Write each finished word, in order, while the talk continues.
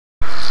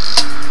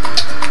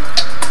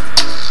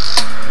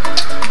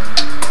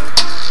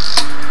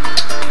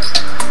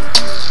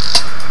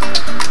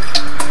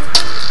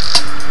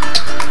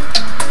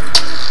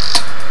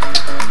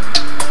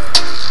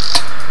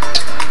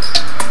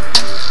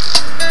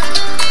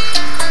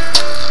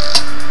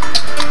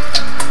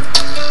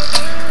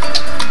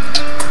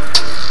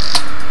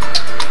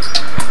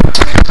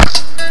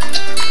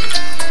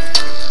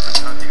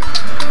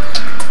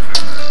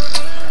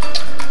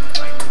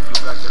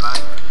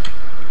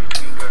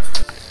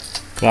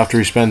So after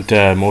we spent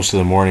most of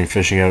the morning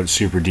fishing out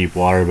super deep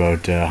water,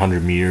 about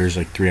 100 meters,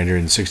 like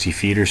 360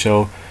 feet or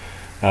so,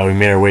 we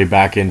made our way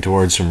back in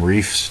towards some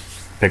reefs,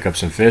 pick up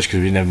some fish because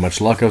we didn't have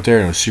much luck out there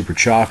and it was super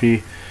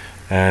choppy.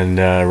 And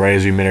right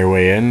as we made our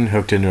way in,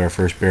 hooked into our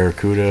first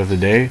barracuda of the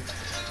day,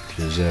 which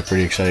is a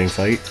pretty exciting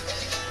fight.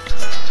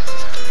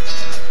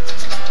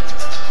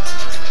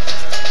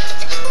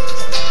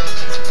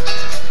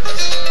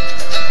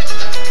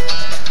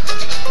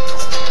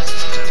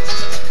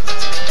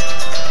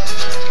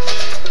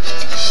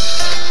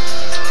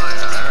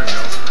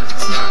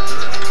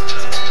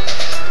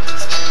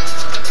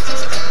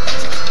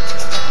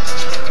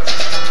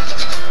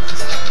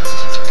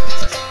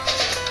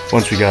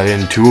 Once we got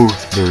into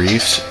the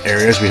reefs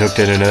areas, we hooked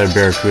in another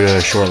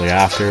barracuda shortly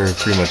after,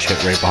 pretty much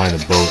hit right behind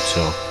the boat,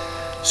 so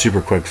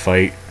super quick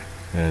fight.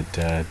 It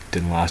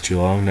didn't last too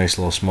long. Nice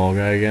little small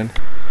guy again.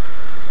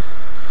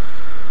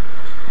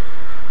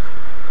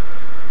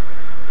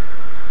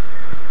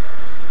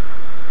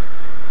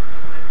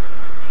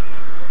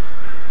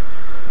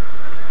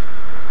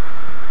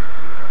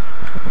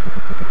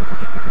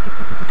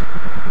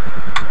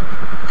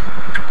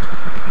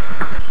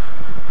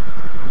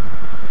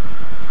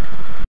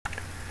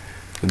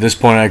 At this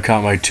point, I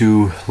caught my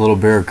 2 little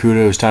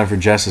barracuda. It was time for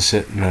Jess to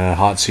sit in the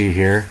hot seat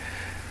here,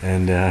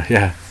 and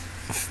yeah,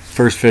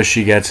 first fish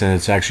she gets, and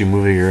it's actually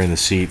moving her in the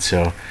seat.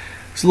 So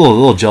it's a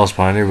little jealous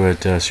behind her,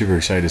 but super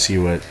excited to see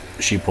what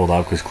she pulled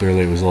out because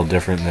clearly it was a little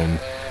different than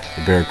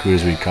the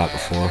barracudas we'd caught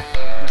before.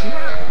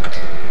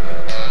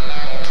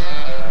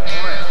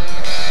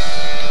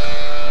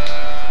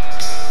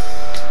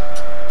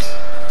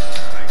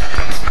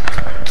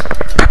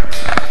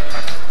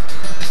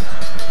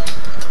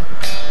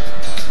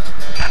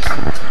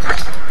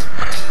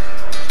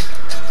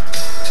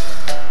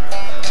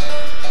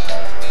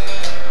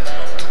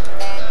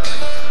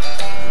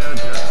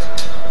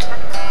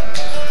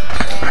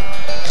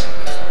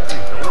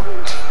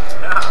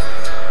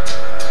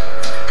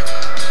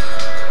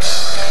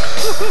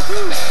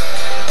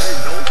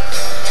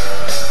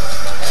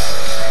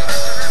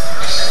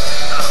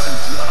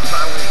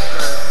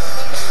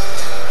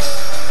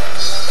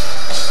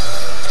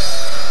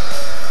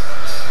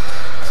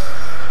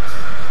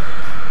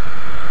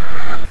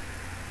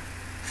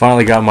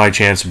 Finally got my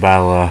chance to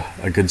battle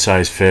a good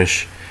sized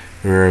fish.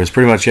 It was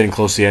pretty much getting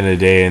close to the end of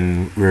the day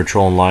and we were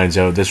trolling lines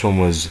out. This one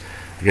was,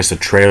 I guess, a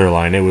trailer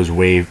line. It was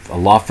way a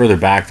lot further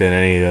back than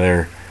any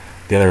of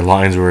the other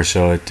lines were,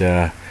 so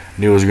I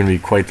knew it was going to be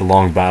quite the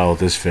long battle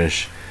with this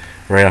fish.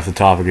 Right off the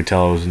top I could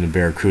tell it wasn't a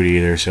barracuda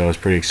either, so I was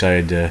pretty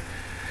excited to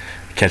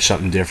catch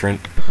something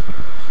different.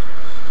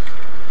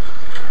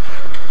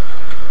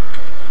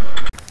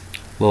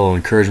 A little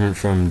encouragement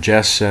from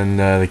Jess and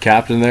the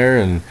captain there,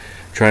 and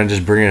trying to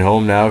just bring it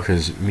home now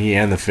because me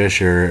and the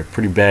fish are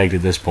pretty bagged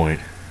at this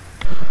point.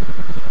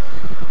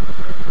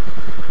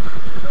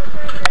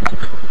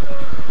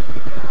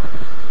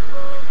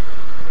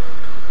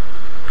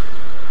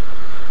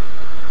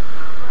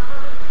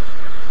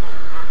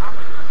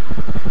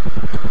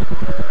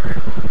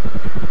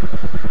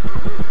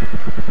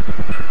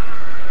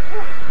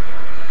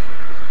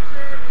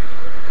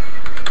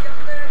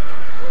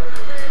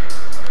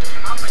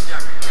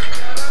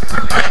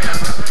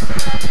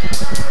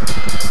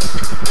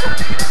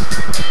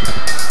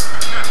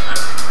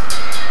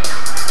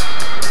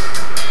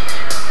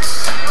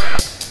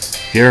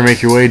 If you ever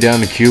make your way down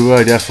to Cuba,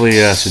 I definitely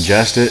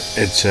suggest it.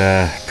 It's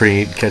pretty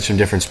neat to catch some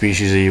different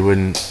species that you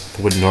wouldn't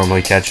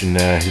normally catch in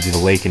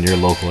the lake in your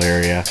local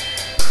area.